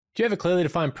Do you have a clearly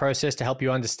defined process to help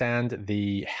you understand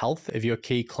the health of your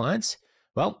key clients?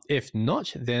 Well, if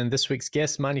not, then this week's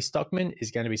guest, Marnie Stockman,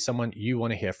 is going to be someone you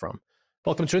want to hear from.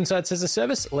 Welcome to Insights as a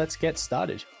Service. Let's get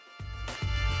started.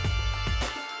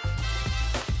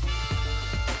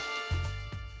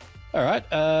 All right,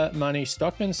 Marnie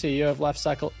Stockman, CEO of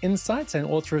Lifecycle Insights and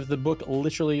author of the book,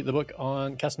 literally the book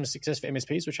on customer success for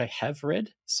MSPs, which I have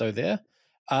read. So there.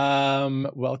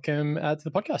 Welcome to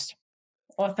the podcast.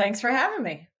 Well, thanks for having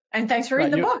me. And thanks for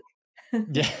reading the book.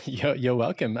 Yeah, you're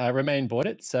welcome. Romain bought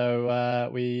it, so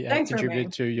we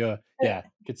contributed to your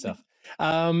good stuff.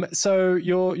 So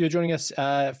you're joining us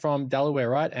from Delaware,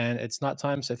 right? And it's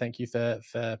nighttime, so thank you for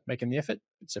making the effort.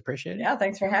 It's appreciated. Yeah,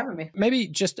 thanks for having me. Maybe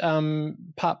just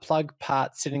part plug,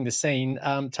 part setting the scene.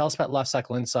 Tell us about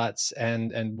Lifecycle Insights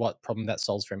and what problem that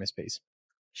solves for MSPs.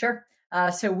 Sure.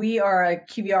 So we are a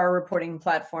QBR reporting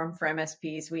platform for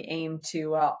MSPs. We aim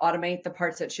to automate the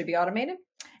parts that should be automated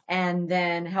and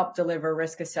then help deliver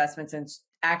risk assessments and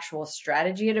actual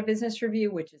strategy at a business review,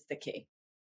 which is the key.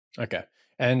 Okay.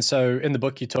 And so in the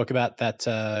book, you talk about that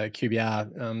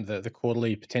QBR, the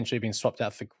quarterly potentially being swapped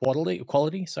out for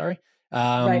quality. Sorry.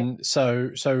 Right.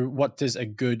 So what does a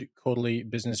good quarterly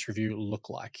business review look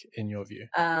like in your view?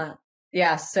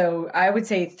 Yeah, so I would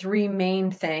say three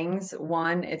main things.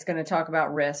 One, it's going to talk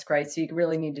about risk, right? So you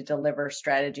really need to deliver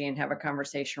strategy and have a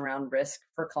conversation around risk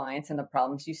for clients and the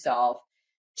problems you solve.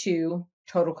 Two,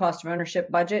 total cost of ownership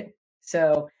budget.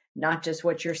 So not just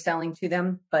what you're selling to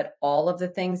them, but all of the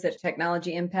things that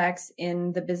technology impacts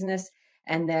in the business.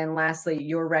 And then lastly,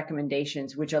 your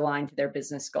recommendations, which align to their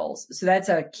business goals. So that's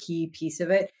a key piece of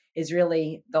it, is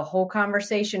really the whole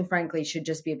conversation, frankly, should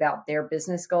just be about their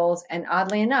business goals. And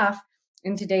oddly enough,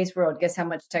 in today's world, guess how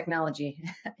much technology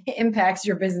impacts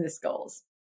your business goals?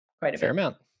 Quite a Fair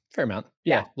amount.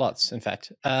 Yeah, lots, in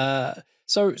fact.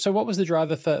 So what was the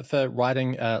driver for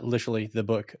writing literally the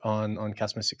book on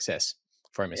customer success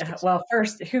for MSPs? Yeah, well,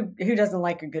 first, who doesn't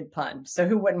like a good pun? So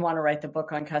who wouldn't want to write the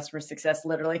book on customer success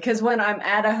literally? Because when I'm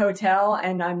at a hotel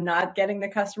and I'm not getting the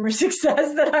customer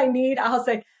success that I need, I'll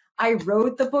say, I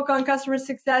wrote the book on customer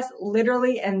success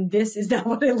literally, and this is not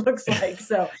what it looks like.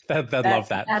 So they'd love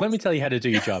that. Let me tell you how to do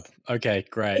your job. Okay,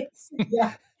 great.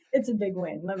 It's a big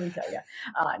win. Let me tell you.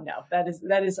 No, that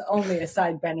is only a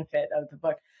side benefit of the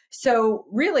book. So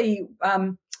really,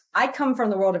 I come from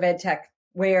the world of ed tech,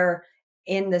 where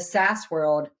in the SaaS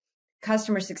world,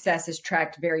 customer success is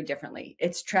tracked very differently.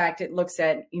 It looks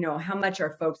at, how much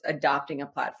are folks adopting a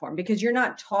platform, because you're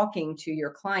not talking to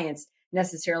your clients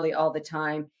necessarily all the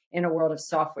time in a world of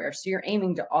software. So you're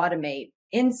aiming to automate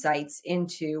insights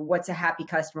into what's a happy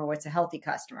customer, what's a healthy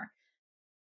customer.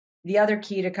 The other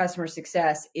key to customer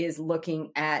success is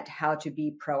looking at how to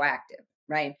be proactive,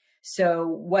 right? So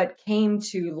what came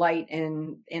to light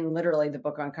in literally the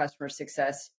book on customer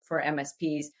success for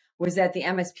MSPs was that the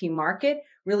MSP market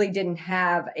really didn't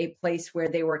have a place where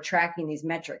they were tracking these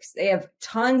metrics. They have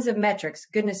tons of metrics,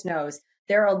 goodness knows.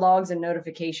 There are logs and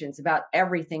notifications about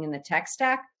everything in the tech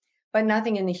stack, but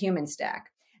nothing in the human stack.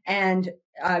 And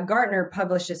Gartner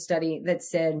published a study that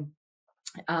said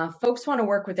folks want to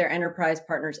work with their enterprise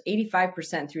partners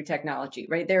 85% through technology,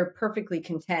 right? They're perfectly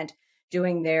content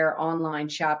doing their online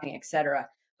shopping, et cetera.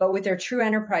 But with their true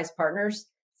enterprise partners,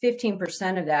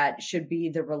 15% of that should be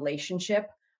the relationship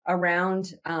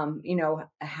around,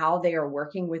 how they are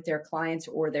working with their clients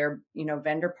or their,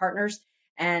 vendor partners.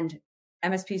 And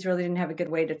MSPs really didn't have a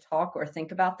good way to talk or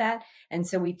think about that. And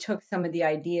so we took some of the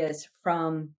ideas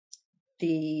from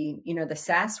the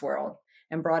SaaS world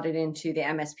and brought it into the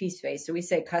MSP space. So we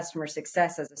say customer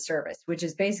success as a service, which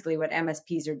is basically what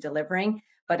MSPs are delivering,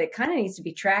 but it kind of needs to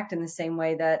be tracked in the same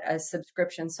way that a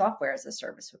subscription software as a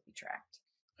service would be tracked.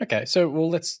 Okay, so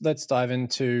let's dive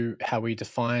into how we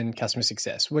define customer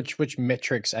success. Which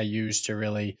metrics are used to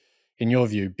really, in your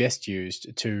view, best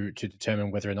used to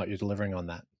determine whether or not you're delivering on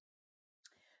that?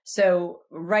 So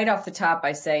right off the top,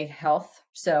 I say health.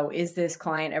 So is this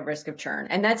client at risk of churn?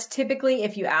 And that's typically,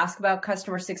 if you ask about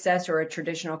customer success or a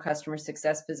traditional customer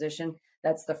success position,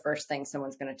 that's the first thing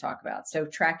someone's going to talk about. So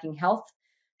tracking health,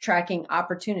 tracking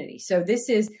opportunity. So this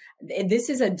is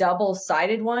a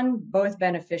double-sided one, both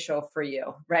beneficial for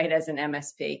you, right, as an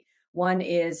MSP. One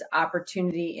is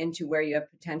opportunity into where you have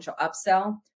potential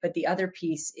upsell, but the other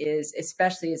piece is,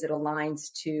 especially as it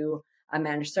aligns to a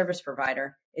managed service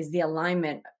provider, is the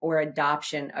alignment or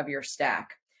adoption of your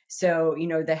stack. So,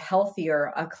 the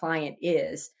healthier a client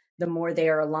is, the more they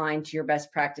are aligned to your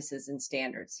best practices and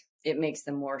standards. It makes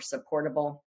them more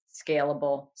supportable,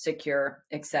 scalable, secure,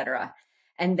 et cetera.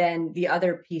 And then the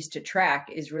other piece to track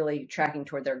is really tracking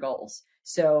toward their goals.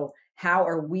 So how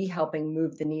are we helping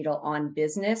move the needle on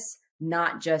business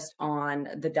not just on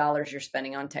the dollars you're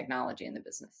spending on technology in the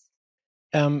business.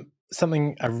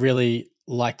 Something I really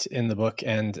liked in the book,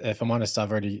 and if I'm honest,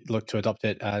 I've already looked to adopt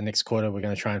it next quarter. We're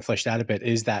going to try and flesh it out a bit,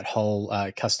 is that whole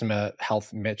customer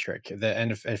health metric.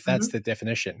 And if that's the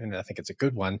definition, and I think it's a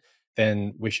good one,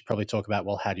 then we should probably talk about,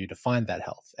 well, how do you define that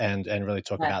health, and really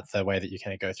talk about the way that you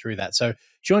kind of go through that. So do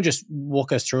you want to just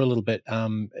walk us through a little bit,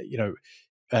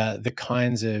 the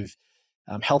kinds of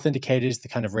health indicators, the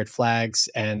kind of red flags,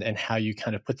 and how you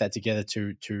kind of put that together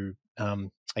to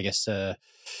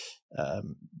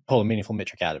pull a meaningful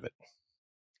metric out of it?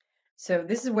 So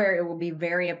this is where it will be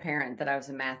very apparent that I was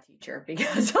a math teacher,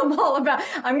 because I'm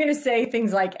going to say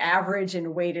things like average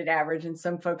and weighted average, and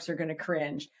some folks are going to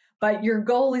cringe. But your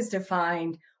goal is to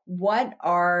find what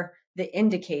are the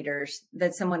indicators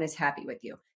that someone is happy with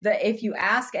you. If you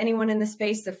ask anyone in the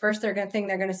space, the first thing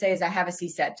they're going to say is, I have a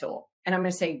CSAT tool. And I'm going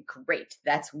to say, great,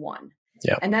 that's one.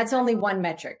 Yeah. And that's only one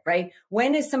metric, right?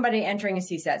 When is somebody entering a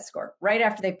CSAT score? Right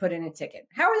after they put in a ticket.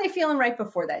 How are they feeling right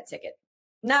before that ticket?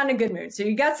 Not in a good mood. So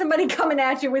you got somebody coming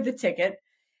at you with a ticket,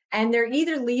 and they're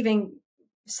either leaving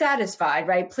satisfied,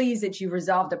 right? Pleased that you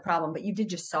resolved a problem, but you did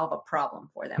just solve a problem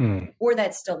for them, or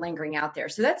that's still lingering out there.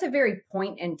 So that's a very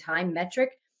point in time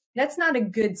metric. That's not a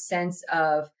good sense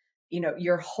of,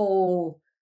 your whole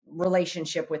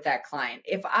relationship with that client.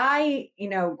 If I,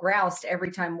 groused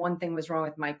every time one thing was wrong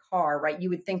with my car, right, you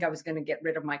would think I was going to get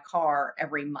rid of my car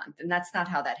every month. And that's not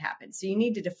how that happens. So you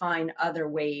need to define other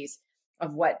ways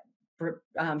of what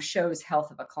shows health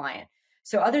of a client.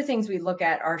 So other things we look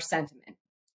at are sentiment.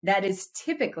 That is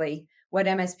typically what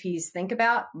MSPs think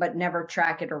about, but never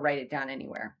track it or write it down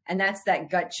anywhere. And that's that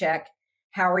gut check.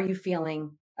 How are you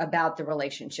feeling about the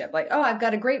relationship? Like, oh, I've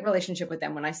got a great relationship with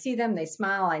them. When I see them, they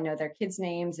smile. I know their kids'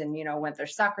 names and, what their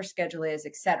soccer schedule is,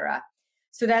 etc.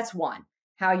 So that's one,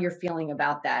 how you're feeling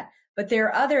about that. But there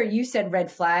are other, you said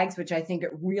red flags, which I think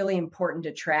are really important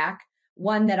to track.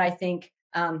 One that I think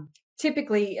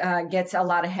typically gets a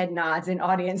lot of head nods in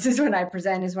audiences when I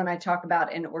present is when I talk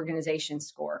about an organization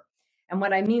score. And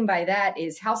what I mean by that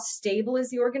is, how stable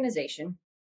is the organization,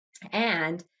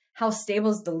 and how stable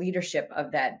is the leadership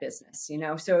of that business?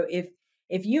 So if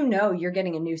you're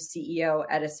getting a new CEO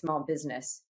at a small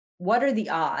business, what are the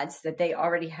odds that they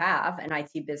already have an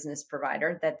IT business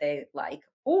provider that they like,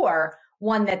 or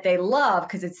one that they love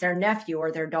because it's their nephew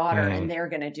or their daughter and they're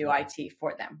going to do IT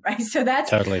for them, right? So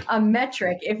that's totally a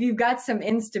metric. If you've got some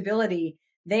instability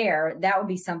there, that would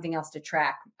be something else to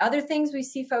track. Other things we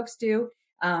see folks do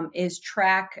is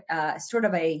track sort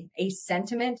of a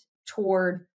sentiment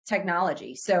toward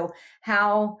technology. So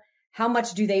how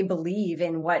much do they believe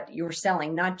in what you're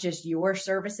selling, not just your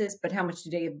services, but how much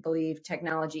do they believe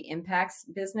technology impacts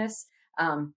business?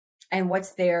 And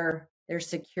what's their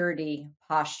security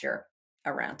posture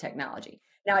around technology?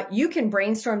 Now, you can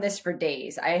brainstorm this for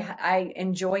days. I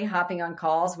enjoy hopping on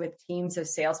calls with teams of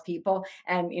salespeople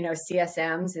and,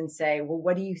 CSMs, and say, well,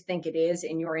 what do you think it is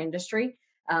in your industry,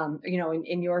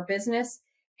 in your business?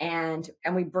 And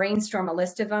we brainstorm a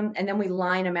list of them, and then we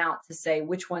line them out to say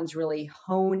which ones really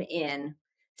hone in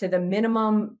to the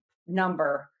minimum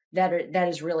number that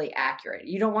is really accurate.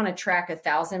 You don't want to track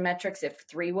 1,000 metrics if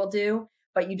 3 will do,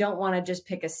 but you don't want to just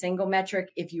pick a single metric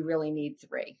if you really need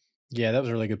 3. Yeah, that was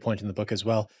a really good point in the book as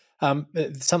well.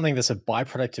 Something that's a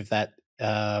byproduct of that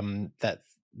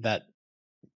that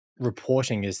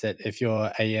reporting is that if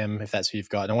you're AM, if that's who you've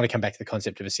got, and I want to come back to the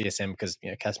concept of a CSM because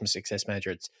customer success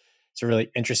manager, it's a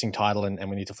really interesting title, and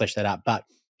we need to flesh that out. But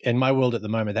in my world at the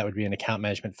moment, that would be an account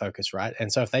management focus, right?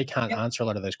 And so if they can't answer a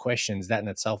lot of those questions, that in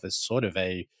itself is sort of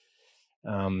a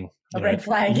red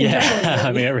flag. Yeah,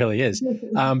 I mean, it really is.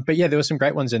 But yeah, there were some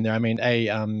great ones in there. I mean,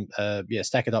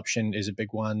 stack adoption is a big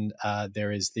one.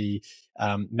 There is the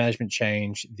management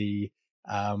change, the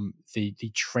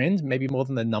trend, maybe more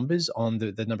than the numbers on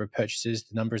the number of purchases,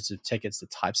 the numbers of tickets, the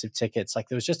types of tickets. Like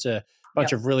there was just a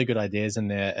bunch of really good ideas in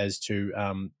there as to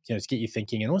to get you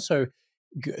thinking, and also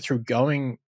through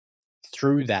going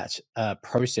through that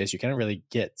process, you can really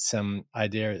get some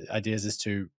ideas as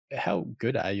to how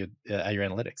good are your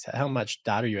analytics, how much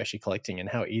data are you actually collecting, and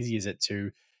how easy is it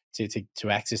to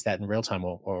access that in real time,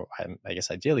 or I guess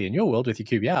ideally in your world with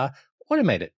your QBR,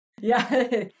 automate it.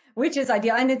 Yeah, which is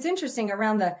ideal. And it's interesting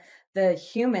around the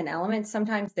human element.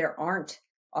 Sometimes there aren't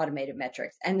automated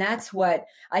metrics, and that's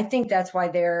why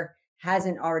there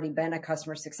hasn't already been a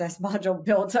customer success module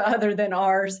built other than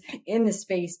ours in the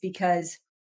space, because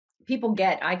people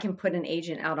I can put an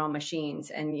agent out on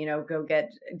machines and, go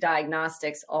get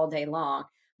diagnostics all day long.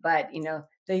 But,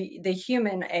 the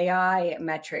human AI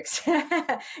metrics,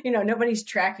 nobody's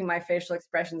tracking my facial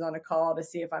expressions on a call to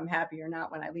see if I'm happy or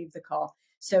not when I leave the call.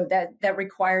 So that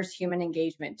requires human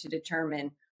engagement to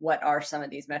determine what are some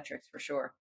of these metrics for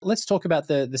sure. Let's talk about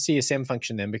the CSM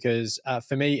function then, because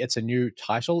for me, it's a new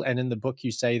title. And in the book,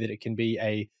 you say that it can be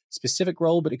a specific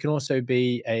role, but it can also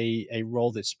be a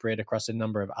role that's spread across a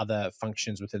number of other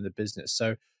functions within the business.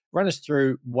 So run us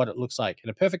through what it looks like in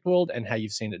a perfect world and how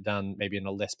you've seen it done maybe in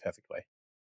a less perfect way.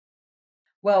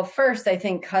 Well, first, I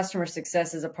think customer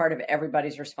success is a part of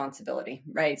everybody's responsibility,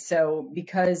 right? So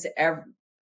because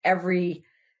every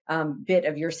bit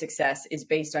of your success is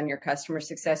based on your customer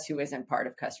success, who isn't part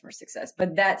of customer success.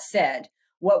 But that said,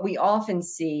 what we often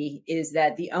see is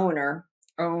that the owner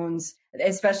owns,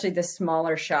 especially the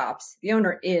smaller shops, the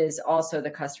owner is also the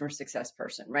customer success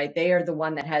person, right? They are the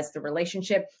one that has the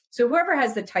relationship. So whoever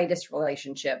has the tightest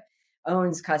relationship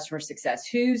owns customer success.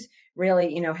 Who's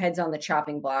really, heads on the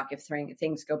chopping block if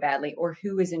things go badly, or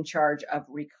who is in charge of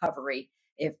recovery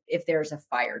if there's a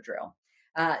fire drill.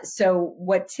 So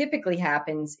what typically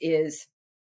happens is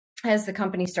as the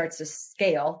company starts to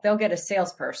scale, they'll get a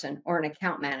salesperson or an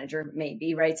account manager,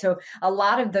 maybe, right? So a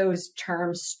lot of those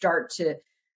terms start to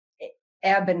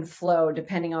ebb and flow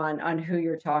depending on who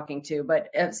you're talking to. But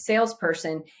a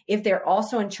salesperson, if they're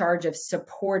also in charge of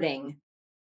supporting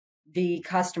the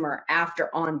customer after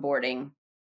onboarding,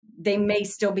 they may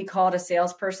still be called a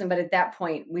salesperson, but at that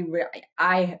point,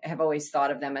 I have always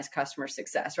thought of them as customer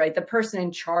success, right? The person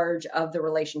in charge of the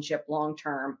relationship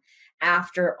long-term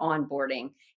after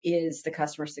onboarding is the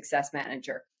customer success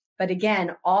manager. But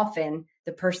again, often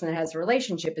the person that has a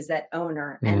relationship is that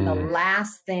owner. And the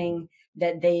last thing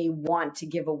that they want to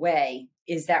give away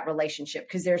is that relationship,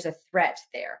 because there's a threat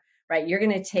there, right? You're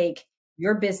going to take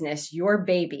your business, your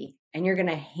baby, and you're going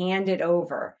to hand it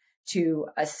over to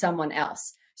someone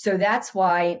else. So that's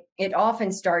why it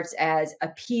often starts as a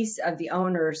piece of the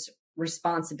owner's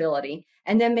responsibility.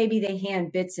 And then maybe they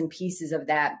hand bits and pieces of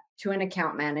that to an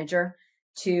account manager,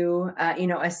 to,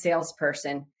 a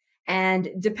salesperson. And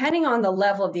depending on the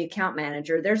level of the account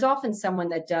manager, there's often someone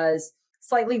that does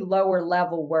slightly lower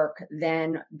level work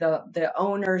than the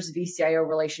owner's VCIO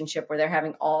relationship, where they're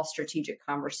having all strategic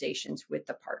conversations with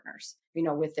the partners,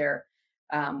 with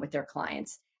their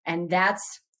clients. And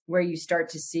that's where you start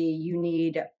to see you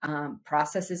need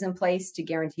processes in place to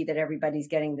guarantee that everybody's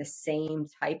getting the same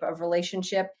type of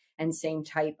relationship and same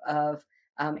type of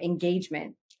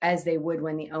engagement as they would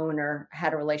when the owner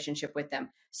had a relationship with them.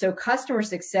 So customer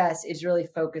success is really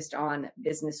focused on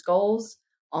business goals,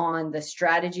 on the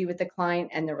strategy with the client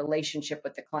and the relationship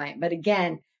with the client. But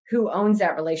again, who owns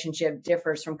that relationship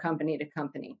differs from company to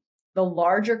company. The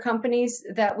larger companies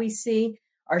that we see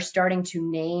are starting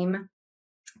to name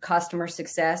customer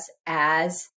success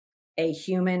as a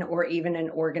human or even an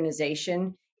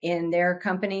organization in their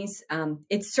companies.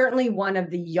 It's certainly one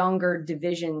of the younger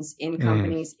divisions in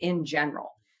companies in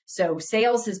general. So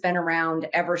sales has been around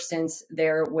ever since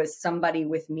there was somebody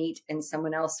with meat and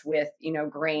someone else with,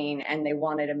 grain, and they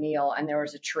wanted a meal and there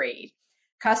was a trade.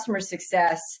 Customer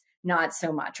success, not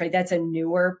so much, right? That's a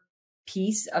newer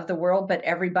piece of the world, but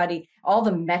everybody, all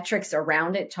the metrics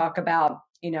around it talk about,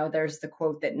 there's the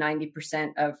quote that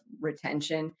 90% of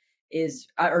retention is,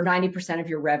 or 90% of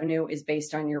your revenue is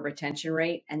based on your retention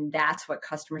rate. And that's what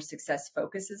customer success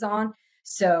focuses on.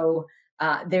 So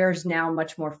there's now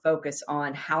much more focus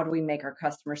on how do we make our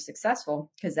customers successful,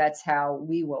 because that's how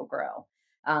we will grow.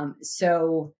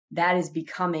 So that is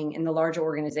becoming, in the larger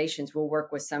organizations, we'll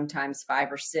work with sometimes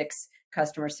 5 or 6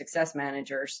 customer success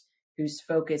managers whose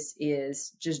focus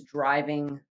is just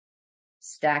driving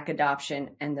Stack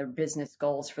adoption and their business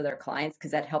goals for their clients,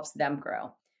 because that helps them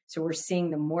grow. So we're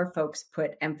seeing the more folks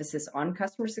put emphasis on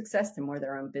customer success, the more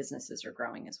their own businesses are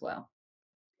growing as well.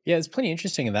 Yeah, it's pretty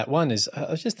interesting in that one is I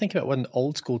was just thinking about what an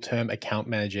old school term account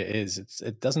manager is.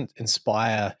 It doesn't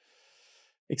inspire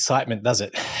excitement, does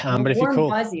it? But if you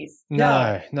call fuzzies,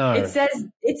 no.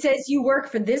 It says you work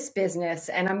for this business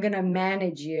and I'm going to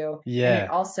manage you. Yeah. And it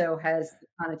also has the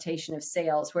connotation of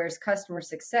sales, whereas customer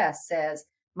success says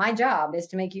my job is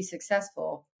to make you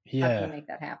successful. Yeah. How can you make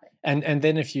that happen? And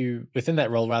then if you within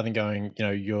that role, rather than going,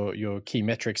 your key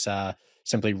metrics are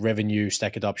simply revenue,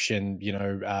 stack adoption,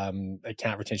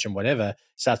 account retention, whatever,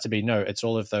 starts to be, no, it's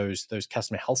all of those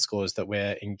customer health scores that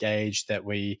we're engaged, that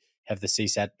we have the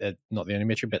CSAT, not the only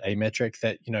metric, but a metric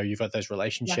that, you've got those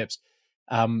relationships.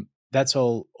 Yeah. That's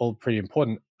all pretty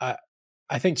important.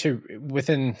 I think too,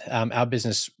 within our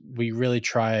business, we really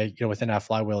try, within our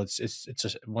flywheel, it's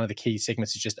just one of the key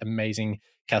segments is just amazing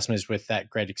customers with that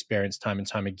great experience time and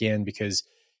time again, because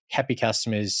happy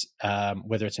customers,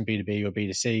 whether it's in B2B or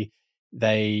B2C,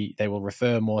 they will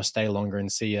refer more, stay longer,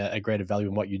 and see a greater value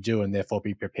in what you do, and therefore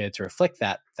be prepared to reflect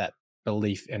that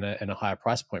belief in a higher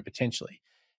price point potentially.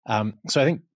 So I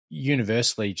think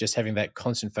universally just having that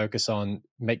constant focus on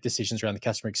make decisions around the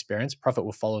customer experience. Profit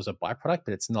will follow as a byproduct,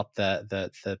 but it's not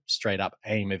the straight up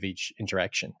aim of each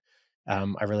interaction.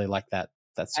 I really like that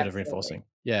sort of reinforcing.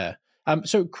 Yeah.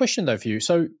 So question though for you.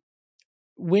 So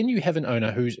when you have an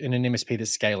owner who's in an MSP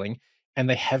that's scaling and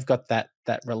they have got that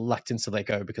reluctance to let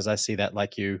go, because I see that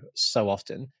like you so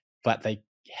often, but they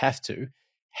have to,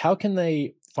 how can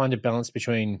they find a balance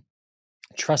between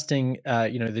trusting,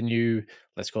 the new,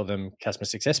 let's call them customer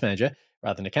success manager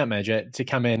rather than account manager, to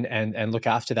come in and look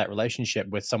after that relationship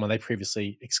with someone they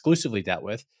previously exclusively dealt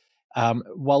with,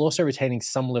 while also retaining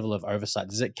some level of oversight?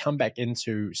 Does it come back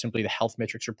into simply the health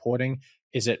metrics reporting?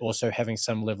 Is it also having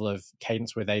some level of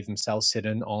cadence where they themselves sit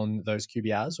in on those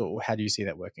QBRs, or how do you see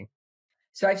that working?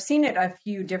 So I've seen it a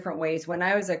few different ways. When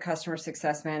I was a customer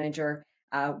success manager,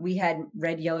 we had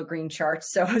red, yellow, green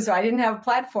charts. So I didn't have a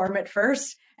platform at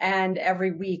first. And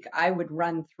every week I would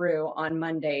run through on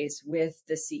Mondays with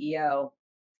the CEO,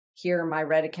 here are my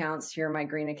red accounts, here are my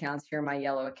green accounts, here are my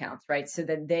yellow accounts, right? So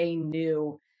that they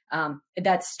knew.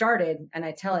 That started, and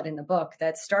I tell it in the book,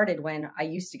 that started when I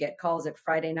used to get calls at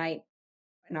Friday night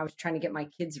and I was trying to get my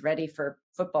kids ready for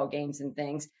football games and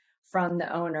things, from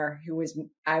the owner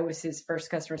I was his first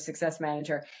customer success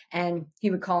manager. And he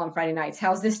would call on Friday nights.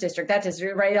 How's this district, that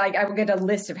district, right? Like I would get a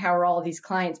list of how are all of these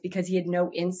clients, because he had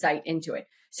no insight into it.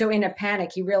 So in a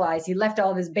panic, he realized he left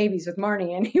all of his babies with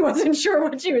Marnie and he wasn't sure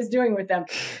what she was doing with them.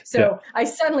 So I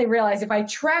suddenly realized if I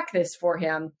track this for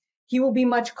him, he will be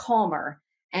much calmer.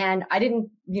 And I didn't,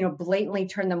 blatantly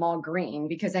turn them all green,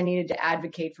 because I needed to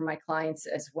advocate for my clients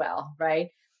as well, right?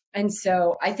 And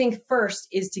so I think first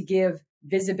is to give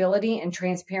visibility and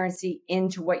transparency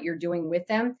into what you're doing with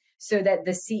them, so that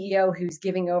the CEO who's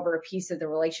giving over a piece of the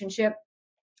relationship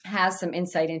has some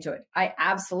insight into it. I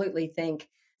absolutely think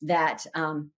that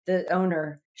the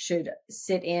owner should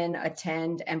sit in,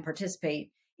 attend, and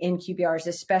participate in QBRs,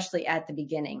 especially at the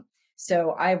beginning.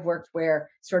 So I've worked where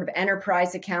sort of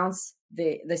enterprise accounts,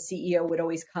 the CEO would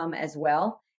always come as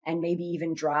well, and maybe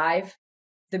even drive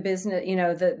the business,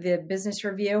 the business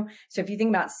review. So if you think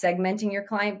about segmenting your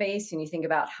client base and you think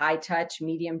about high touch,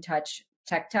 medium touch,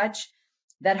 tech touch,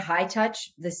 that high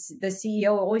touch, the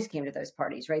CEO always came to those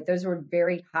parties, right? Those were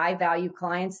very high value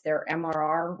clients. Their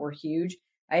MRR were huge.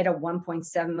 I had a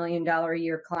 $1.7 million a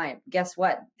year client. Guess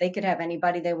what? They could have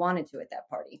anybody they wanted to at that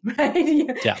party,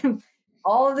 right? Yeah.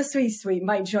 All of the C-suite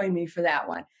might join me for that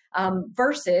one.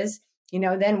 Versus,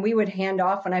 then we would hand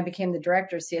off. When I became the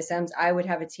director of CSMs, I would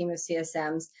have a team of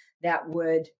CSMs that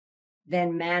would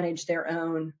then manage their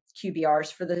own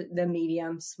QBRs for the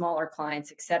medium, smaller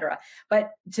clients, et cetera.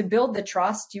 But to build the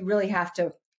trust, you really have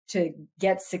to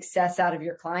get success out of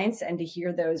your clients and to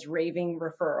hear those raving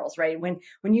referrals, right? When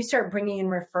you start bringing in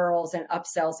referrals and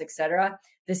upsells, et cetera,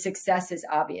 the success is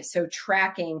obvious. So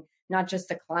tracking not just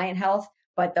the client health,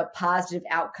 but the positive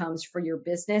outcomes for your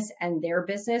business and their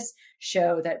business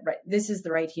show that this is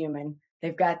the right human.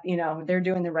 They've got, they're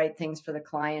doing the right things for the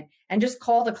client. And just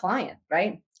call the client,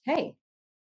 right? Hey,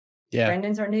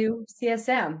 Brendan's our new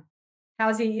CSM.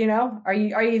 How's he, are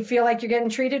you feel like you're getting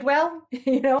treated well?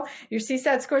 Your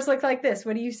CSAT scores look like this.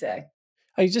 What do you say?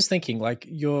 I was just thinking, like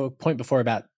your point before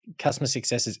about customer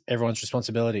success is everyone's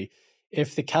responsibility.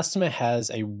 If the customer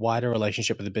has a wider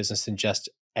relationship with the business than just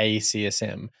a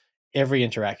CSM, every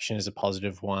interaction is a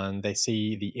positive one. They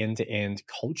see the end-to-end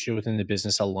culture within the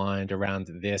business aligned around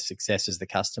their success as the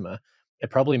customer. It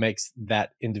probably makes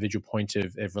that individual point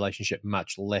of relationship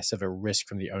much less of a risk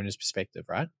from the owner's perspective,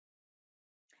 right?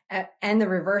 And the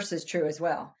reverse is true as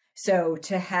well. So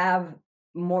to have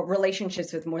more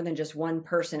relationships with more than just one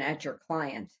person at your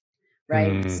client,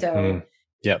 right? So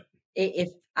yep. If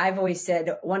I've always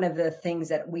said one of the things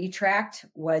that we tracked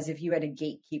was if you had a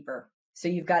gatekeeper. So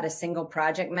you've got a single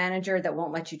project manager that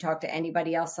won't let you talk to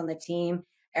anybody else on the team.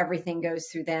 Everything goes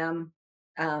through them.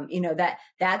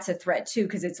 That's a threat too,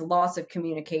 because it's a loss of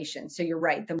communication. So you're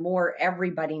right. The more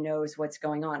everybody knows what's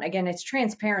going on, again, it's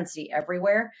transparency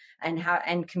everywhere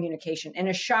and communication. In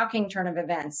a shocking turn of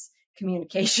events,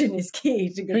 communication is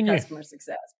key to good customer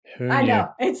success. I know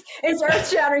it's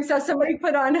earth shattering. So somebody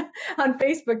put on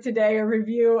Facebook today a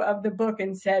review of the book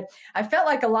and said, I felt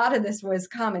like a lot of this was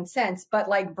common sense, but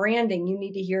like branding, you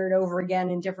need to hear it over again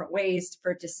in different ways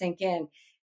for it to sink in.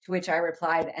 To which I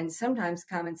replied, and sometimes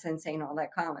common sense ain't all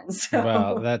that common. So.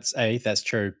 Well, that's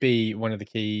true. B, one of the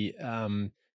key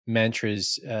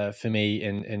mantras for me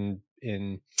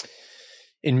in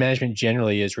management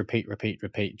generally is repeat, repeat,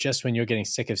 repeat. Just when you're getting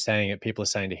sick of saying it, people are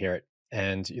saying to hear it.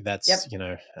 And that's,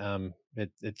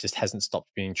 it just hasn't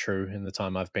stopped being true in the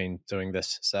time I've been doing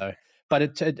this. So, but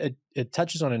it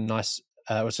touches on a nice,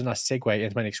 it's a nice segue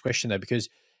into my next question though, because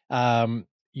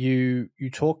you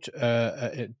talked,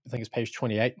 I think it's page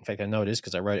 28. In fact, I know it is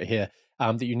because I wrote it here.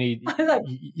 That you need,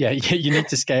 you need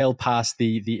to scale past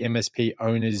the MSP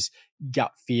owner's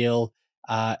gut feel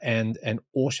and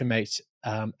automate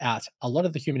out a lot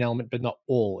of the human element, but not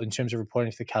all, in terms of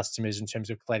reporting to the customers, in terms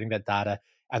of collating that data,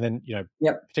 and then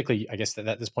particularly, I guess that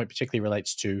at this point particularly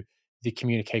relates to the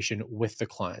communication with the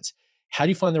clients. How do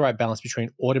you find the right balance between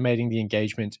automating the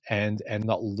engagement and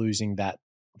not losing that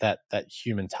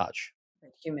human touch?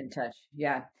 Human touch,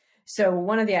 yeah. So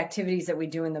one of the activities that we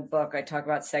do in the book, I talk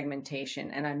about segmentation,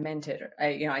 and I meant it.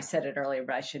 I said it earlier,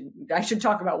 but I should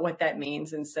talk about what that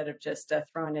means instead of just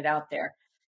throwing it out there.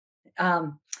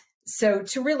 So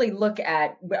to really look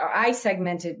at, I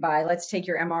segmented by, let's take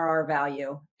your MRR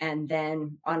value, and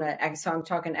then so I'm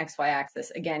talking XY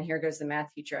axis. Again, here goes the math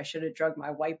teacher. I should have drugged my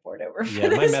whiteboard over. Yeah,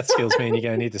 my math skills mean you're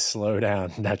going to need to slow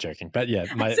down. Not joking, but yeah,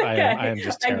 okay. I am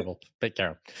just terrible. But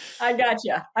Carol, I got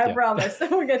you. I promise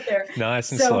we'll get there.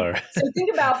 Nice and slow. So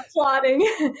think about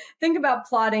plotting. Think about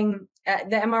plotting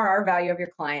the MRR value of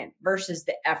your client versus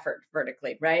the effort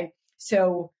vertically, right?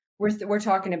 So we're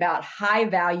talking about high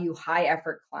value, high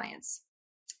effort clients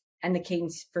and the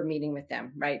cadence for meeting with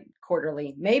them, right?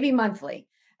 Quarterly, maybe monthly.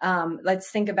 Let's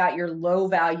think about your low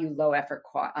value, low effort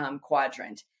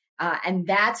quadrant. And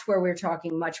that's where we're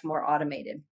talking much more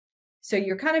automated. So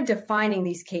you're kind of defining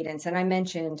these cadence. And I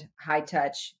mentioned high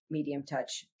touch, medium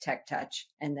touch, tech touch,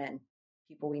 and then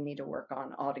people we need to work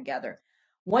on all together.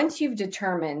 Once you've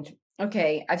determined,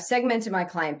 okay, I've segmented my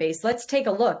client base, let's take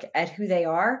a look at who they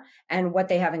are and what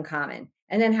they have in common,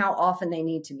 and then how often they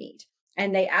need to meet.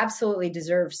 And they absolutely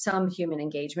deserve some human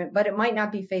engagement, but it might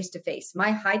not be face-to-face. My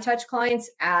high-touch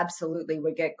clients absolutely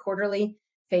would get quarterly,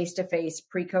 face-to-face,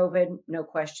 pre-COVID, no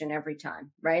question, every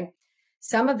time, right?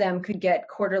 Some of them could get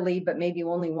quarterly, but maybe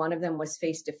only one of them was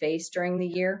face-to-face during the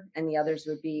year, and the others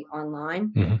would be online.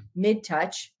 Mm-hmm.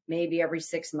 Mid-touch, maybe every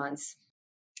 6 months.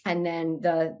 And then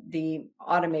the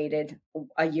automated,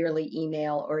 a yearly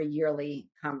email or a yearly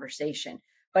conversation.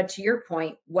 But to your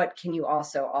point, what can you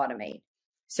also automate?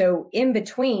 So in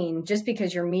between, just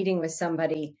because you're meeting with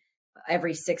somebody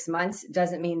every 6 months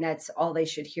doesn't mean that's all they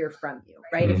should hear from you,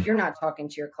 right? Mm-hmm. If you're not talking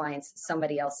to your clients,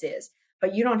 somebody else is.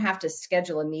 But you don't have to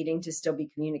schedule a meeting to still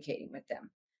be communicating with them.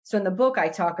 So in the book, I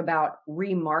talk about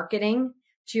remarketing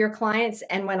to your clients.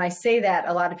 And when I say that,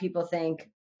 a lot of people think,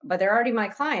 but they're already my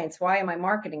clients. Why am I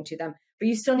marketing to them? But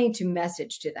you still need to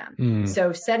message to them. Mm.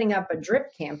 So setting up a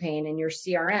drip campaign in your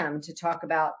CRM to talk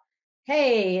about,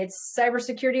 hey, it's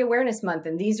Cybersecurity Awareness Month,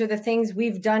 and these are the things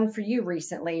we've done for you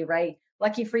recently, right?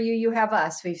 Lucky for you, you have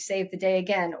us. We've saved the day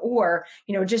again. Or,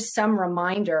 just some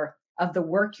reminder of the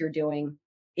work you're doing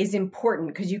is important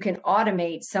because you can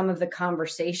automate some of the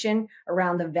conversation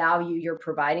around the value you're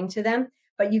providing to them.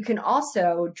 But you can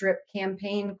also drip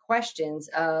campaign questions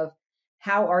of,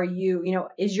 how are you,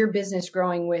 is your business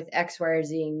growing with X, Y, or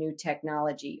Z new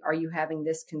technology? Are you having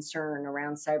this concern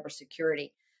around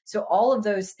cybersecurity? So all of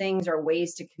those things are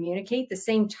ways to communicate the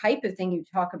same type of thing you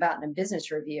talk about in a business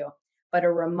review, but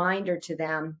a reminder to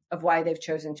them of why they've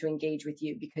chosen to engage with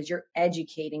you because you're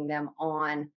educating them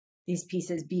on these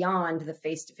pieces beyond the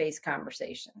face-to-face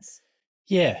conversations.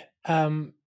 Yeah.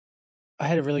 I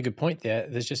had a really good point there.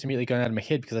 There's just immediately going out of my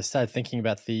head because I started thinking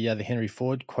about the Henry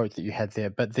Ford quote that you had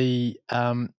there. But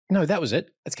no, that was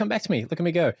it. It's come back to me. Look at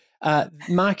me go.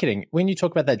 Marketing. When you talk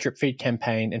about that drip feed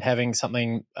campaign and having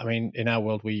something, I mean, in our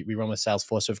world, we run with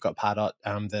Salesforce, so we've got Pardot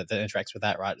that interacts with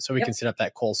that, right? So we can set up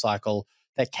that call cycle,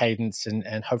 that cadence,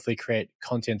 and hopefully create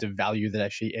content of value that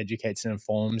actually educates and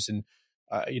informs and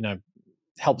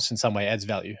helps in some way, adds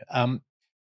value.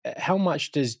 How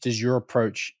much does your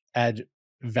approach add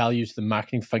value to the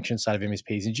marketing function side of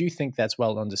MSPs? And do you think that's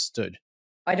well understood?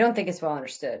 I don't think it's well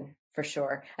understood, for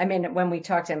sure. I mean, when we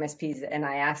talk to MSPs and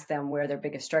I ask them where their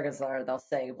biggest struggles are, they'll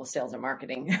say, well, sales and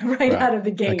marketing right out of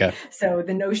the gate. Okay. So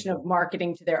the notion of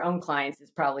marketing to their own clients is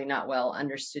probably not well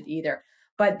understood either.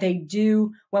 But they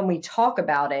do, when we talk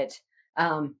about it,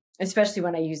 especially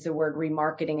when I use the word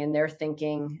remarketing and they're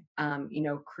thinking,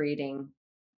 creating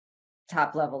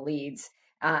top level leads.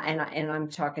 And I'm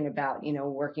talking about,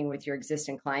 working with your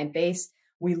existing client base.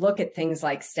 We look at things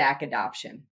like stack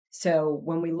adoption. So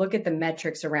when we look at the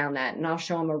metrics around that, and I'll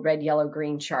show them a red, yellow,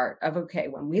 green chart of, okay,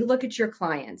 when we look at your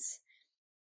clients,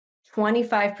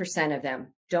 25% of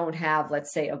them don't have,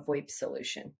 let's say, a VoIP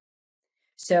solution.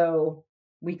 So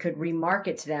we could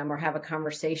remarket to them or have a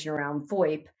conversation around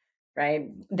VoIP, right?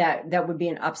 That would be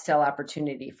an upsell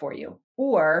opportunity for you.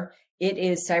 Or it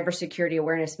is Cybersecurity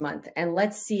Awareness Month, and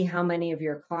let's see how many of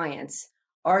your clients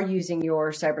are using your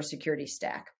cybersecurity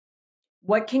stack.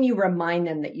 What can you remind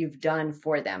them that you've done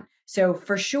for them? So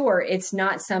for sure, it's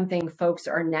not something folks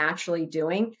are naturally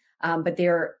doing, but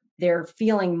they're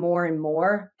feeling more and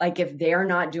more like if they're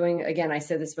not doing, again, I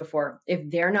said this before, if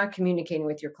they're not communicating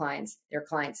with their clients,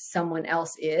 someone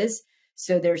else is.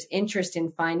 So there's interest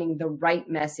in finding the right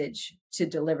message to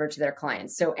deliver to their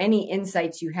clients. So any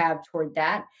insights you have toward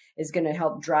that is going to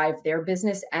help drive their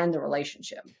business and the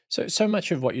relationship. So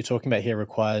much of what you're talking about here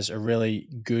requires a really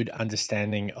good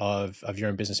understanding of your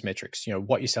own business metrics.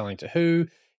 What you're selling to who,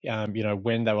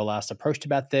 when they were last approached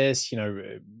about this,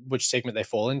 which segment they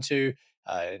fall into,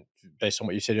 based on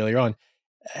what you said earlier on.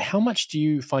 How much do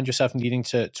you find yourself needing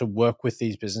to work with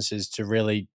these businesses to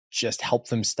really just help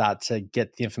them start to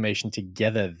get the information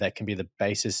together that can be the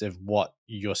basis of what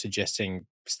you're suggesting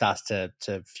starts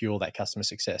to fuel that customer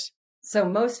success? So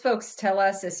most folks tell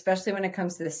us, especially when it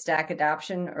comes to the stack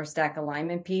adoption or stack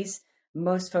alignment piece,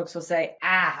 most folks will say,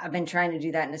 I've been trying to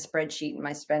do that in a spreadsheet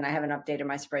I haven't updated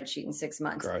my spreadsheet in 6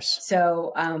 months. Gross.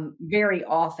 So very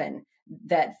often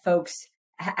that folks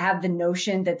have the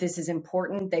notion that this is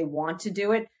important. They want to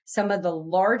do it. Some of the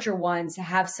larger ones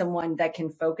have someone that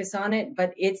can focus on it,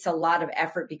 but it's a lot of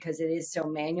effort because it is so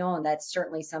manual. And that's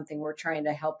certainly something we're trying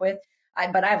to help with.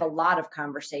 But I have a lot of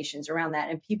conversations around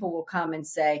that, and people will come and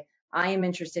say, I am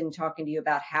interested in talking to you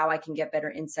about how I can get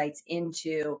better insights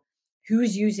into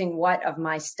who's using what of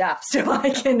my stuff so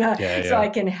I can I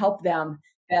can help them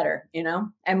better,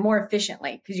 and more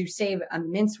efficiently, because you save a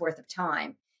mince worth of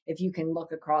time if you can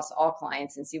look across all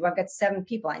clients and see, well, I've got 7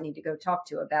 people I need to go talk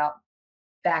to about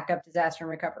backup, disaster,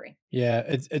 and recovery. Yeah,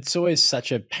 it's always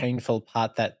such a painful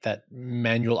part, that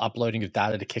manual uploading of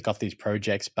data to kick off these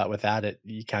projects, but without it,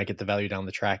 you can't get the value down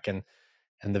the track, and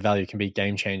the value can be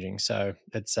game changing. So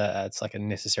it's like a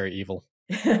necessary evil.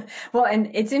 Well, and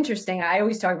it's interesting. I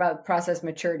always talk about the process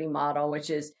maturity model, which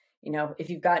is, if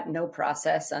you've got no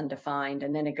process, undefined,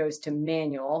 and then it goes to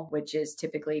manual, which is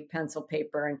typically pencil,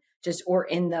 paper, and or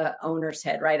in the owner's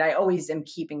head, right? I always am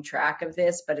keeping track of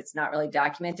this, but it's not really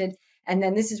documented. And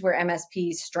then this is where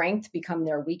MSP's strength become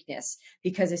their weakness,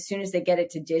 because as soon as they get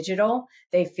it to digital,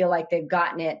 they feel like they've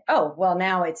gotten it. Oh, well,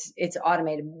 now it's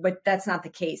automated, but that's not the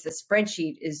case. A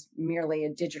spreadsheet is merely a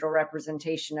digital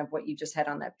representation of what you just had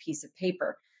on that piece of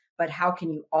paper. But how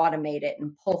can you automate it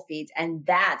and pull feeds? And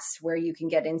that's where you can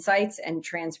get insights and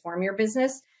transform your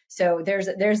business. So there's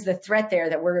the threat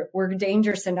there that we're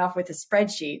dangerous enough with a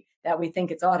spreadsheet that we think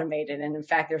it's automated. And in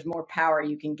fact, there's more power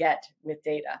you can get with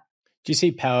data. Do you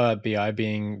see Power BI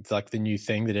being like the new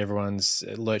thing that everyone's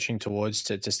lurching towards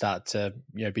to start to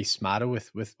be smarter with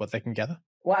what they can gather?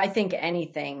 Well, I think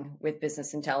anything with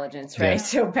business intelligence, right? Yeah.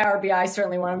 So Power BI is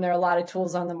certainly one of them. There are a lot of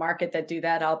tools on the market that do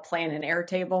that. I'll plan an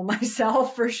Airtable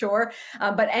myself for sure.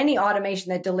 But any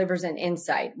automation that delivers an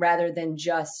insight rather than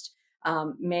just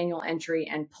manual entry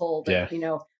and pull,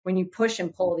 when you push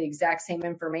and pull the exact same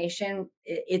information,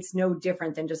 it's no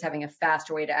different than just having a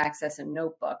faster way to access a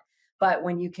notebook. But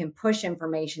when you can push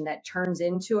information that turns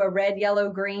into a red, yellow,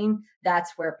 green,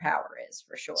 that's where power is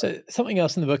for sure. So something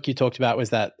else in the book you talked about was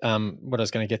that what I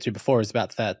was going to get to before is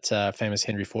about that famous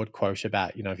Henry Ford quote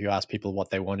about, if you ask people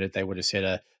what they wanted, they would have said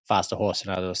a faster horse.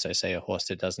 And I'd also say a horse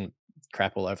that doesn't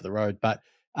crap all over the road. But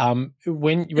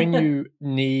when you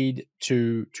need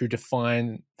to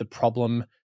define the problem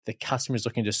the customer is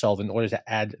looking to solve in order to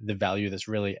add the value that's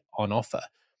really on offer,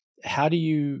 how do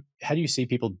you see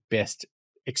people best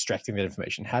extracting that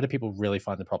information? How do people really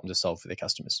find the problem to solve for their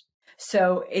customers?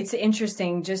 So it's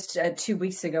interesting. Just 2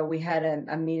 weeks ago, we had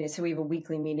a meeting. So we have a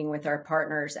weekly meeting with our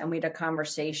partners, and we had a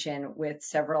conversation with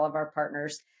several of our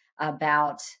partners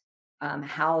about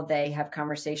how they have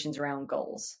conversations around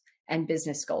goals and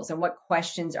business goals, and what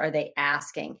questions are they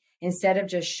asking, instead of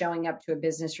just showing up to a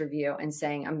business review and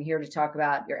saying, I'm here to talk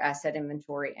about your asset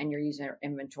inventory and your user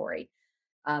inventory.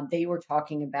 They were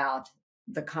talking about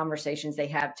the conversations they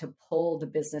have to pull the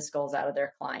business goals out of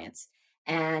their clients.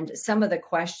 And some of the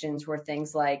questions were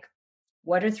things like,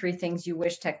 what are 3 things you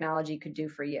wish technology could do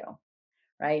for you,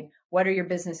 right? What are your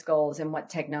business goals and what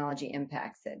technology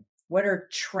impacts it? What are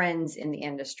trends in the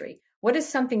industry? What is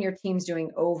something your team's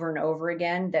doing over and over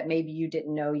again that maybe you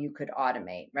didn't know you could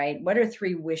automate, right? What are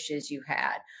 3 wishes you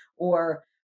had? Or,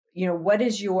 what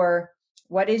is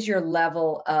your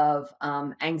level of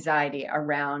anxiety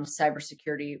around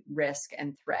cybersecurity risk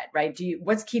and threat, right?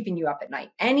 What's keeping you up at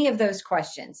night? Any of those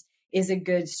questions is a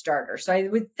good starter. So I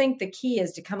would think the key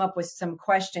is to come up with some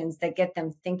questions that get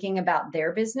them thinking about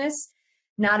their business,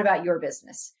 not about your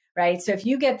business, right? So if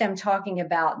you get them talking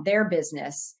about their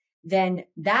business, then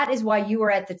that is why you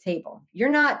are at the table. You're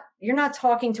not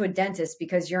talking to a dentist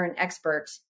because you're an expert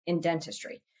in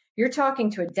dentistry. You're talking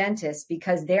to a dentist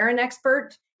because they're an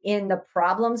expert in the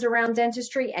problems around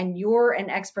dentistry, and you're an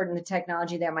expert in the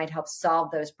technology that might help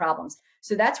solve those problems.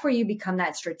 So that's where you become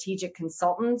that strategic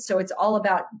consultant. So it's all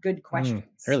about good questions.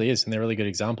 It really is. And they're really good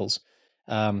examples.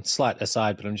 Slight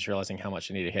aside, but I'm just realizing how much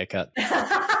I need a haircut.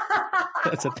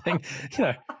 That's a thing.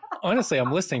 Honestly,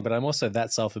 I'm listening, but I'm also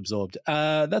that self-absorbed.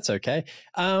 That's okay.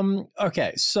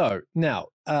 Okay, so now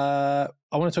I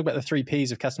want to talk about the 3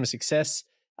 Ps of customer success.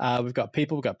 We've got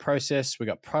people, we've got process, we've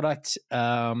got product.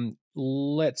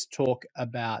 Let's talk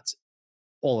about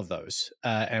all of those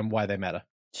and why they matter.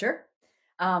 Sure.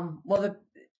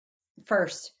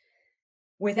 First,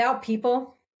 without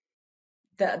people,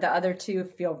 the other 2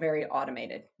 feel very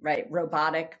automated, right?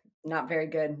 Robotic, not very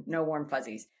good, no warm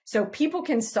fuzzies. So people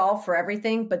can solve for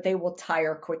everything, but they will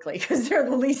tire quickly because they're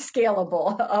the least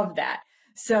scalable of that.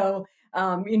 So,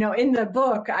 in the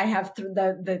book, I have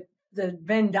the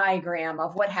Venn diagram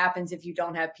of what happens if you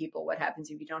don't have people, what happens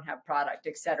if you don't have product,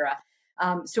 et cetera.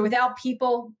 So without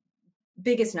people,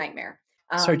 biggest nightmare.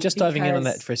 So just diving in on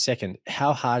that for a second,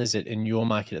 how hard is it in your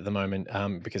market at the moment?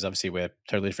 Because obviously we're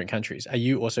totally different countries. Are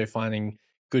you also finding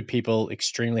good people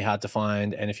extremely hard to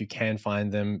find? And if you can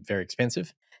find them, very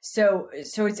expensive? So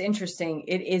it's interesting.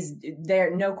 It is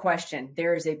there, no question.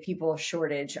 There is a people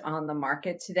shortage on the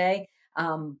market today.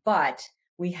 But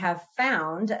we have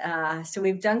found, so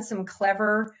we've done some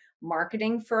clever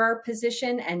marketing for our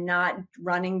position and not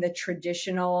running the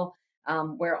traditional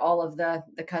where all of the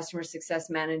customer success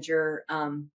manager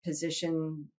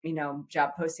position,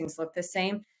 job postings look the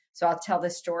same. So I'll tell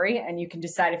this story and you can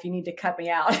decide if you need to cut me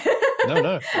out.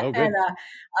 No. Oh, good.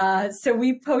 And, so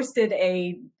we posted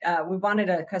we wanted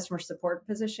a customer support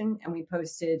position and we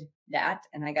posted that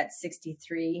and I got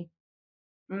 63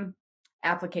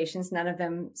 applications. None of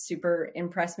them super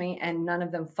impressed me and none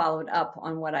of them followed up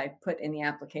on what I put in the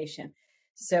application.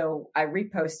 So I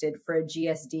reposted for a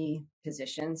GSD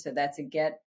position. So that's a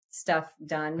get stuff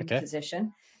done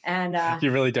position. And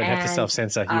you really don't have to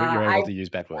self-censor. You're able to use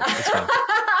bad words. It's fine.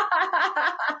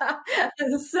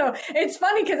 So it's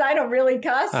funny because I don't really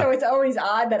cuss. So it's always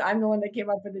odd that I'm the one that came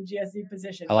up with the GSD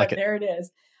position. I like it. There it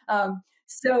is.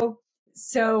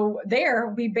 So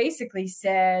there we basically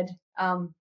said,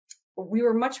 we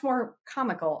were much more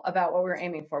comical about what we were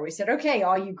aiming for. We said, okay,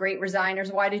 all you great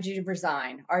resigners, why did you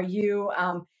resign? Are you,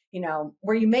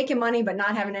 were you making money but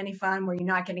not having any fun? Were you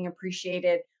not getting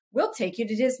appreciated? We'll take you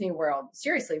to Disney World.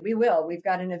 Seriously, we will. We've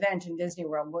got an event in Disney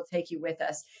World. We'll take you with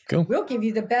us. Cool. We'll give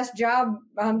you the best job,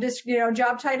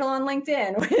 job title on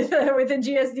LinkedIn with a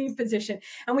GSD position.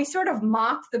 And we sort of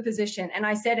mocked the position. And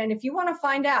I said, and if you want to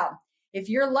find out if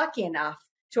you're lucky enough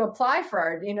to apply for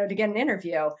our, to get an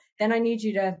interview, then I need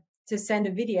you to send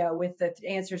a video with the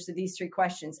answers to these 3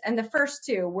 questions. And the first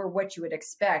 2 were what you would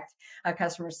expect a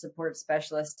customer support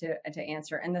specialist to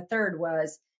answer. And the third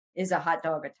was, is a hot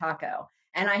dog a taco?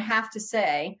 And I have to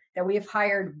say that we have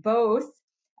hired both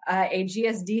a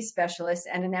GSD specialist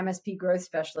and an MSP growth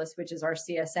specialist, which is our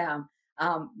CSM.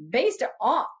 Based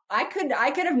on, I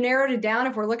could have narrowed it down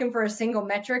if we're looking for a single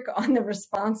metric on the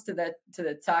response to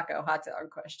the taco hot dog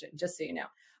question, just so you know.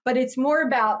 But it's more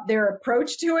about their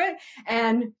approach to it.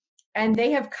 And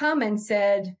they have come and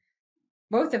said,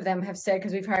 both of them have said,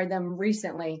 because we've hired them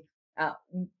recently,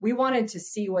 we wanted to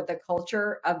see what the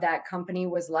culture of that company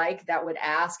was like that would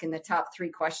ask. And the top 3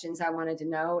 questions I wanted to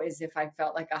know is if I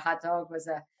felt like a hot dog was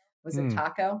a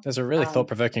taco. That's a really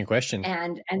thought-provoking question.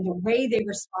 And the way they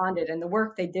responded and the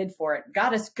work they did for it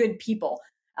got us good people.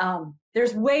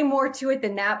 There's way more to it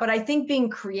than that. But I think being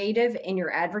creative in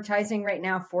your advertising right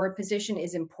now for a position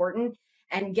is important.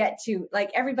 And get to,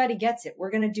 everybody gets it.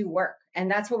 We're going to do work. And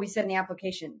that's what we said in the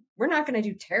application. We're not going to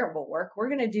do terrible work. We're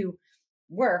going to do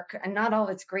work, and not all of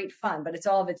it's great fun, but it's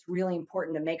all of it's really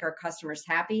important to make our customers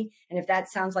happy. And if that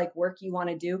sounds like work you want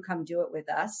to do, come do it with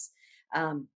us.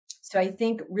 So I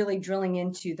think really drilling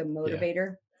into the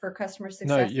motivator for customer success.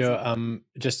 No, you're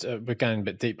just we're going a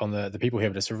bit deep on the people here,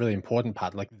 but it's a really important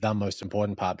part, like the most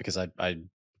important part, because I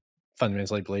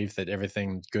fundamentally believe that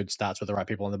everything good starts with the right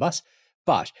people on the bus.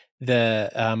 But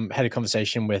had a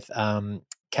conversation with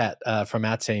Kat from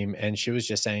our team, and she was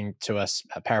just saying to us,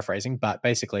 paraphrasing, but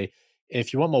basically,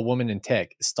 if you want more women in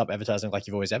tech, stop advertising like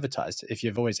you've always advertised. If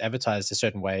you've always advertised a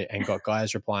certain way and got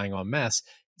guys replying en masse,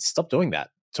 stop doing that.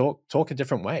 Talk a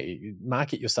different way.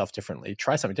 Market yourself differently.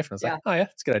 Try something different. It's like, oh yeah,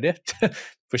 it's a good idea.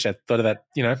 Wish I thought of that,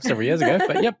 several years ago.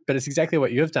 But it's exactly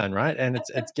what you've done, right? And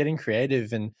it's getting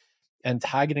creative and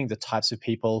targeting the types of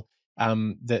people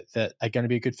that are going to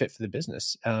be a good fit for the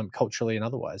business, culturally and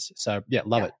otherwise. So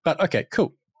love it. But okay,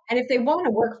 cool. And if they want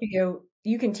to work for you,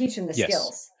 you can teach them the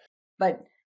skills. But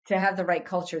to have the right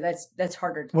culture, that's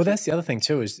harder to Well, that's the other thing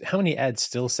too, is how many ads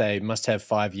still say must have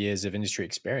 5 years of industry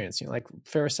experience, like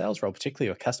for a sales role,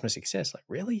 particularly, or customer success. Like,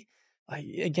 really?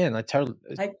 I totally.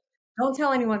 Don't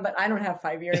tell anyone, but I don't have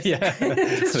 5 years. Yeah.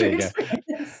 There you go.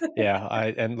 Yeah.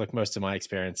 And look, most of my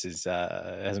experience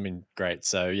hasn't been great.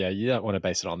 So yeah, you don't want to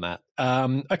base it on that.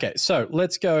 Okay. So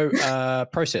let's go,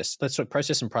 process. Let's talk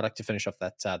process and product to finish off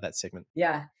that segment.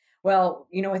 Yeah. Well,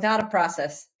 without a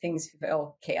process, things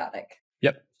feel chaotic.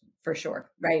 Yep. For sure.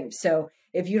 Right. So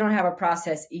if you don't have a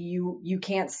process, you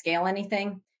can't scale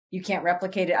anything. You can't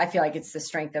replicate it. I feel like it's the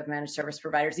strength of managed service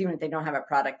providers. Even if they don't have a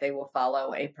product, they will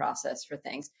follow a process for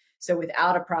things. So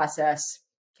without a process,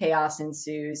 chaos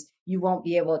ensues. You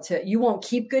won't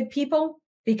keep good people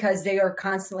because they are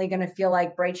constantly going to feel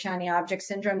like bright, shiny object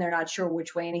syndrome. They're not sure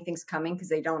which way anything's coming because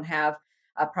they don't have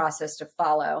a process to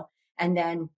follow. And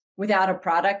then without a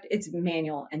product, it's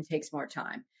manual and takes more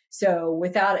time. So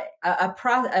without a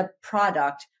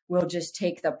product, will just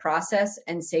take the process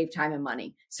and save time and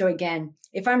money. So again,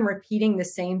 if I'm repeating the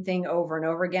same thing over and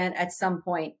over again, at some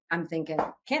point I'm thinking,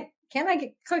 can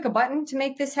I click a button to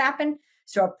make this happen?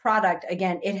 So a product,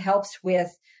 again, it helps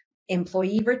with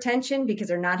employee retention because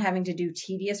they're not having to do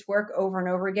tedious work over and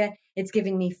over again. It's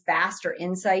giving me faster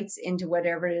insights into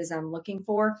whatever it is I'm looking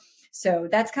for. So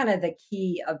that's kind of the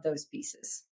key of those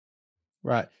pieces.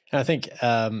 Right. And I think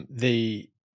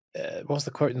what was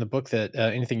the quote in the book that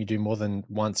anything you do more than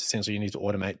once, essentially you need to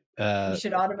automate. You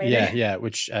should automate it. Yeah,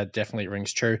 which definitely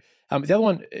rings true. The other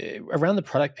one, around the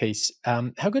product piece,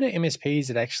 how good are MSPs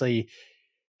at actually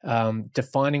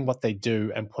defining what they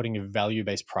do and putting a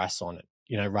value-based price on it,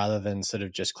 rather than sort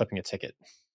of just clipping a ticket?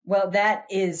 Well, that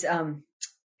is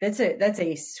that's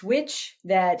a switch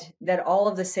that all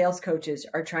of the sales coaches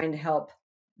are trying to help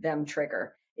them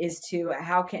trigger, is to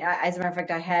as a matter of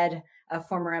fact, I had a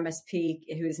former MSP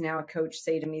who is now a coach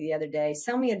say to me the other day,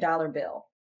 sell me $1 bill.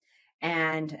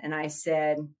 And I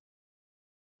said,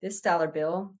 this dollar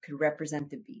bill could represent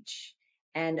the beach.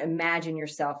 And imagine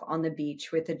yourself on the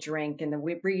beach with a drink and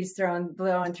the breeze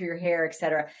blowing through your hair, et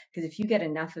cetera. Because if you get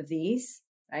enough of these,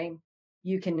 right,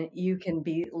 you can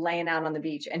be laying out on the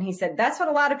beach. And he said, that's what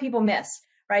a lot of people miss.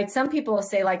 Right? Some people will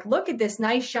say, like, look at this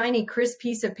nice, shiny, crisp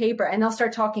piece of paper, and they'll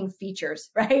start talking features,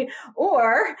 right?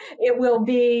 Or it will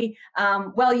be,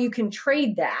 well, you can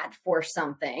trade that for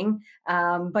something.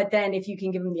 But then if you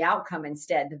can give them the outcome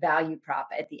instead, the value prop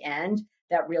at the end,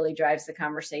 that really drives the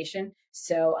conversation.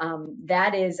 So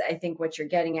that is, I think, what you're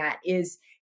getting at is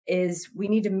we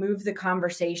need to move the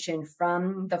conversation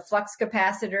from the flux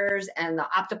capacitors and the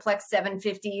Optiplex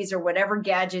 750s or whatever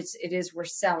gadgets it is we're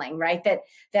selling, right?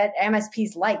 That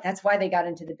MSPs like, that's why they got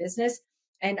into the business,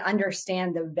 and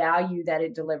understand the value that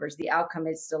it delivers, the outcome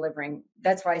it's delivering.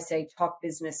 That's why I say talk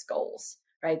business goals,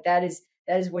 right? That is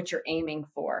what you're aiming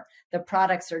for. The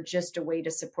products are just a way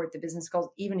to support the business goals.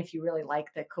 Even if you really like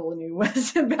the cool new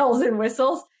bells and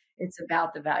whistles, it's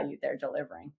about the value they're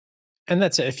delivering. And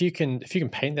that's it. If you can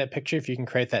paint that picture, if you can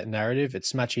create that narrative,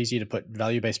 it's much easier to put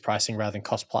value-based pricing rather than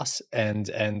cost plus, and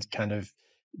kind of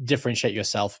differentiate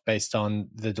yourself based on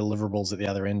the deliverables at the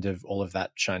other end of all of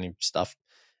that shiny stuff,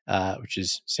 which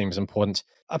seems important.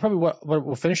 I probably what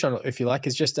we'll finish on, if you like,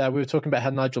 is just we were talking about how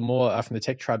Nigel Moore from the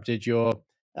Tech Tribe did your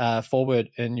foreword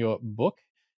in your book.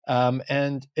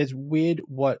 And it's weird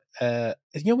what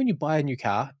when you buy a new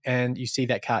car and you see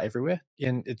that car everywhere,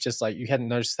 and it's just like you hadn't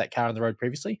noticed that car on the road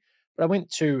previously. But I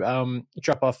went to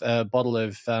drop off a bottle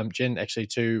of gin actually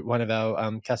to one of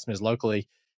our customers locally,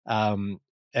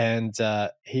 and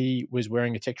he was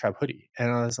wearing a Tech Tribe hoodie, and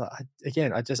I was like,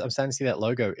 I'm starting to see that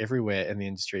logo everywhere in the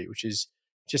industry, which is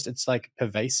just, it's like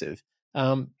pervasive.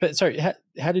 But sorry,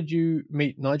 how did you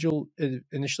meet Nigel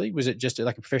initially? Was it just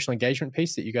like a professional engagement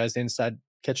piece that you guys then started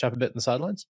catch up a bit in the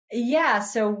sidelines? Yeah.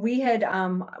 So we had,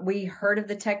 we heard of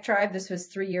the Tech Tribe. This was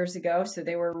 3 years ago. So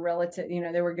they were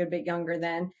they were a good bit younger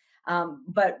then.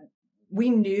 But we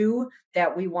knew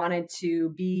that we wanted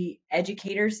to be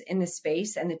educators in the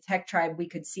space, and the Tech Tribe we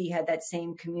could see had that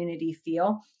same community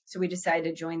feel. So we decided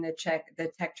to join the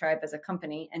Tech Tribe as a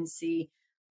company and see,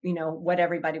 what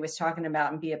everybody was talking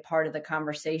about and be a part of the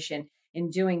conversation. In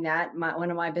doing that,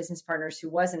 one of my business partners who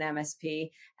was an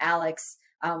MSP, Alex,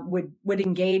 would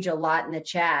engage a lot in the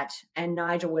chat, and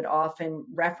Nigel would often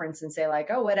reference and say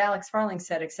like, oh, what Alex Farling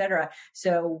said, et cetera.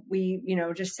 So we,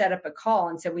 just set up a call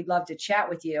and said, we'd love to chat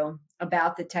with you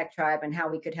about the Tech Tribe and how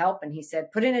we could help. And he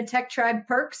said, put in a Tech Tribe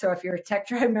perk. So if you're a Tech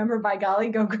Tribe member, by golly,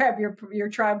 go grab your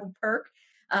tribal perk.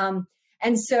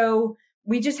 And so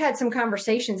we just had some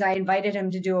conversations. I invited him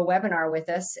to do a webinar with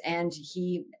us, and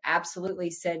he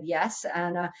absolutely said yes.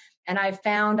 And I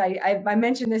found, I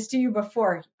mentioned this to you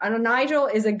before, Nigel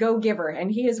is a go-giver,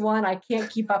 and he is one I can't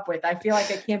keep up with. I feel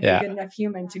like I can't be a good enough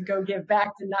human to go give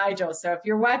back to Nigel. So if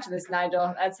you're watching this,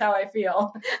 Nigel, that's how I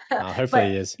feel.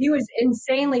 Hopefully he is. He was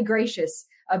insanely gracious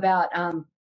about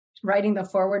writing the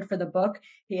foreword for the book.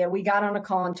 We got on a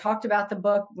call and talked about the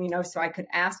book, so I could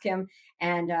ask him,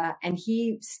 and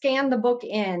he scanned the book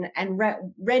in and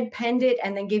red penned it,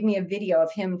 and then gave me a video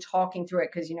of him talking through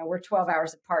it, because we're 12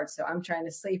 hours apart, so I'm trying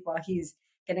to sleep while he's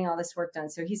getting all this work done.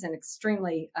 So he's an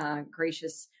extremely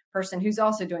gracious person who's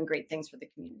also doing great things for the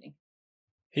community.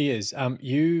 He is.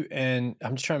 You and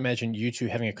I'm just trying to imagine you two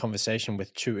having a conversation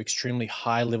with two extremely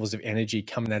high levels of energy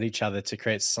coming at each other to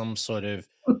create some sort of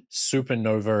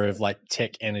supernova of like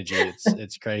tech energy.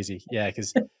 It's crazy. Yeah,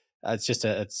 because it's just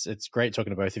it's great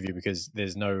talking to both of you, because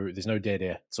there's no dead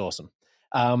air. It's awesome.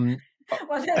 Well,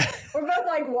 we're both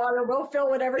like water. We'll fill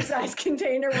whatever size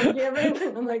container we're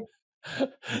given. I'm like,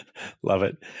 love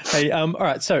it. Hey, all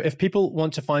right. So if people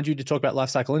want to find you to talk about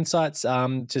Lifecycle Insights,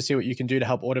 to see what you can do to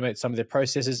help automate some of their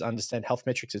processes, understand health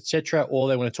metrics, etc., or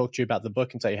they want to talk to you about the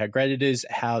book and tell you how great it is,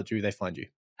 how do they find you?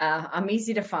 I'm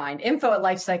easy to find.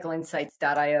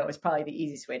 info@lifecycleinsights.io is probably the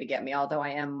easiest way to get me, although I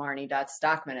am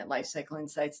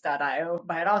Marnie.Stockman@lifecycleinsights.io,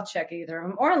 but I'll check either of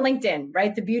them. Or on LinkedIn,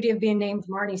 right? The beauty of being named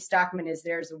Marnie Stockman is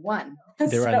there's one.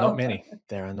 There are not many.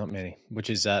 There are not many,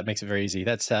 which is makes it very easy.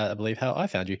 That's, I believe, how I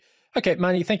found you. Okay,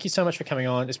 Marnie, thank you so much for coming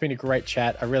on. It's been a great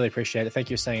chat. I really appreciate it.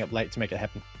 Thank you for staying up late to make it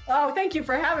happen. Oh, thank you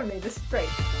for having me. This is great.